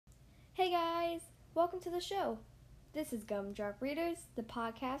Hey guys, welcome to the show. This is Gumdrop Readers, the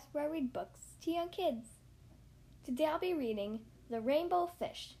podcast where I read books to young kids. Today I'll be reading The Rainbow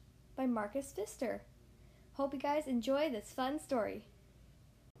Fish by Marcus Pfister. Hope you guys enjoy this fun story.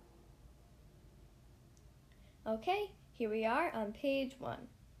 Okay, here we are on page 1.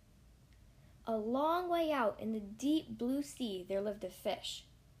 A long way out in the deep blue sea there lived a fish.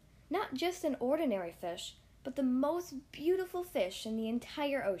 Not just an ordinary fish, but the most beautiful fish in the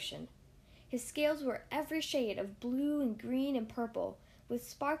entire ocean. His scales were every shade of blue and green and purple, with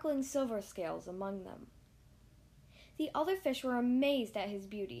sparkling silver scales among them. The other fish were amazed at his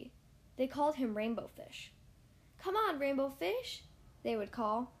beauty. They called him Rainbow Fish. "Come on, Rainbow Fish," they would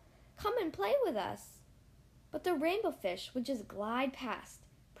call. "Come and play with us." But the Rainbow Fish would just glide past,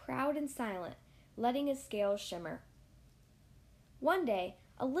 proud and silent, letting his scales shimmer. One day,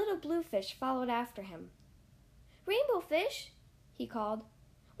 a little blue fish followed after him. "Rainbow Fish," he called,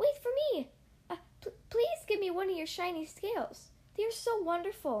 "wait for me. Please give me one of your shiny scales. They are so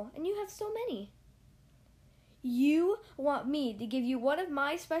wonderful, and you have so many." "You want me to give you one of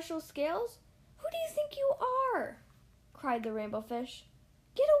my special scales? Who do you think you are?" cried the Rainbow Fish.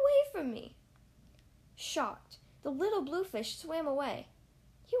 "Get away from me." Shocked, the little blue fish swam away.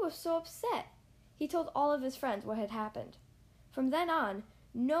 He was so upset. He told all of his friends what had happened. From then on,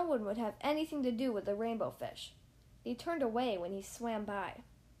 no one would have anything to do with the Rainbow Fish. They turned away when he swam by.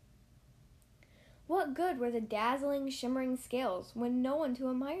 What good were the dazzling, shimmering scales when no one to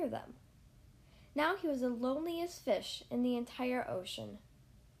admire them? Now he was the loneliest fish in the entire ocean.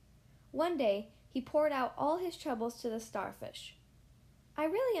 One day, he poured out all his troubles to the starfish. "I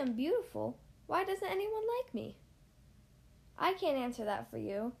really am beautiful. Why doesn't anyone like me?" "I can't answer that for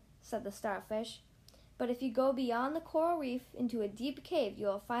you," said the starfish. "But if you go beyond the coral reef into a deep cave, you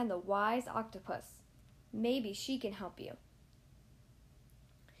will find the wise octopus. Maybe she can help you."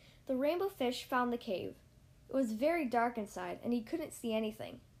 The Rainbow Fish found the cave. It was very dark inside, and he couldn't see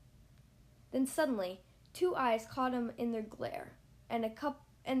anything. Then suddenly, two eyes caught him in their glare, and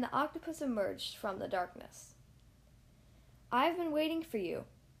the octopus emerged from the darkness. "I've been waiting for you,"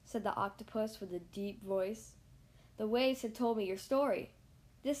 said the octopus with a deep voice. "The waves had told me your story.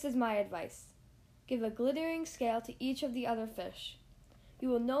 This is my advice. Give a glittering scale to each of the other fish. You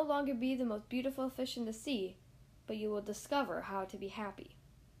will no longer be the most beautiful fish in the sea, but you will discover how to be happy."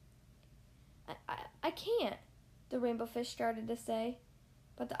 I can't," the Rainbow Fish started to say,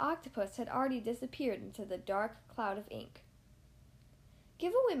 but the octopus had already disappeared into the dark cloud of ink.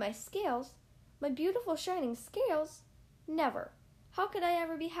 "Give away my scales? My beautiful shining scales? Never. How could I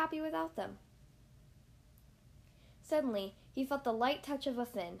ever be happy without them?" Suddenly, he felt the light touch of a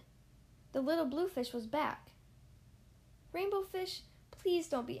fin. The little blue fish was back. "Rainbow Fish, please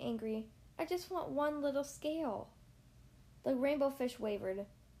don't be angry. I just want one little scale." The Rainbow Fish wavered.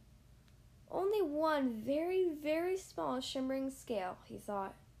 "Only one very, very small shimmering scale," he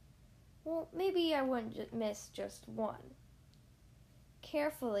thought. "Well, maybe I wouldn't miss just one."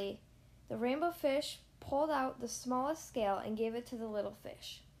 Carefully, the Rainbow Fish pulled out the smallest scale and gave it to the little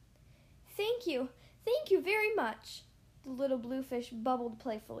fish. Thank you very much," the little blue fish bubbled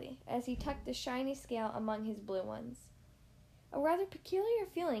playfully as he tucked the shiny scale among his blue ones. A rather peculiar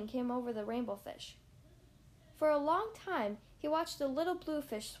feeling came over the Rainbow Fish. For a long time, he watched the little blue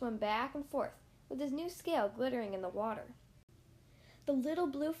fish swim back and forth, with his new scale glittering in the water. The little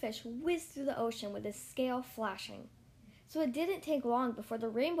blue fish whizzed through the ocean with his scale flashing. So it didn't take long before the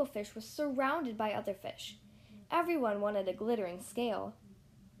Rainbow Fish was surrounded by other fish. Everyone wanted a glittering scale.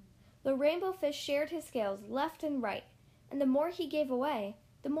 The Rainbow Fish shared his scales left and right, and the more he gave away,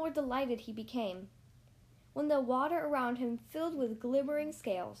 the more delighted he became. When the water around him filled with glimmering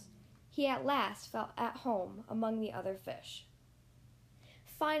scales, he at last felt at home among the other fish.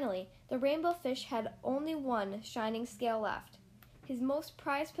 Finally, the Rainbow Fish had only one shining scale left. His most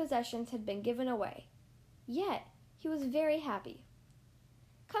prized possessions had been given away. Yet, he was very happy.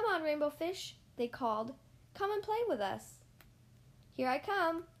 "Come on, Rainbow Fish," they called. "Come and play with us." "Here I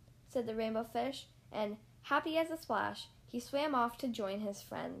come," said the Rainbow Fish, and, happy as a splash, he swam off to join his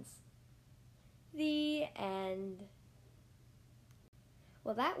friends. The end.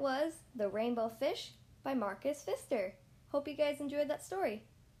 Well, that was The Rainbow Fish by Marcus Pfister. Hope you guys enjoyed that story.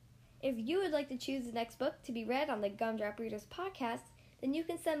 If you would like to choose the next book to be read on the Gumdrop Readers podcast, then you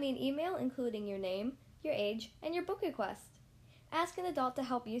can send me an email including your name, your age, and your book request. Ask an adult to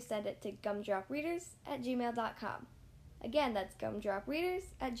help you send it to gumdropreaders@gmail.com. Again, that's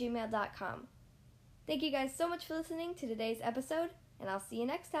gumdropreaders@gmail.com. Thank you guys so much for listening to today's episode, and I'll see you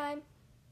next time.